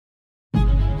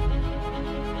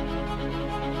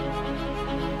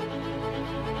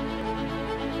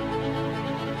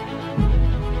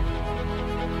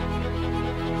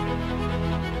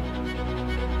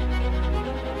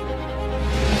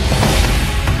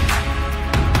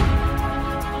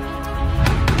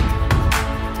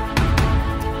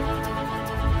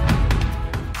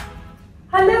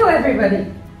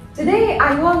everybody! Today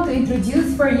I want to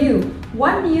introduce for you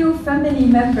one new family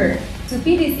member to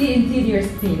PDC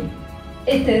Interiors team.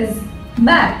 It is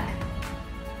Mac.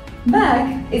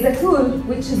 Mac is a tool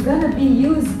which is going to be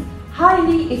used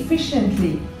highly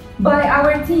efficiently by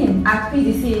our team at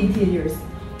PDC Interiors.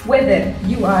 Whether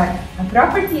you are a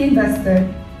property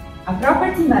investor, a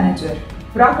property manager,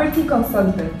 property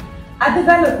consultant, a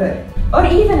developer, or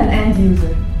even an end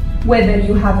user. Whether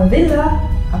you have a villa,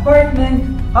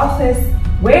 apartment, office,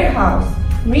 warehouse,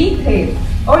 retail,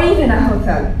 or even a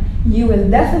hotel, you will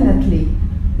definitely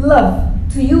love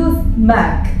to use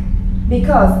Mac,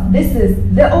 because this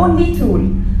is the only tool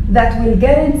that will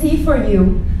guarantee for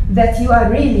you that you are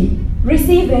really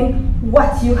receiving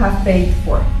what you have paid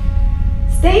for.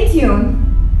 Stay tuned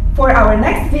for our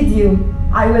next video.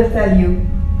 I will tell you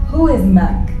who is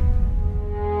Mac.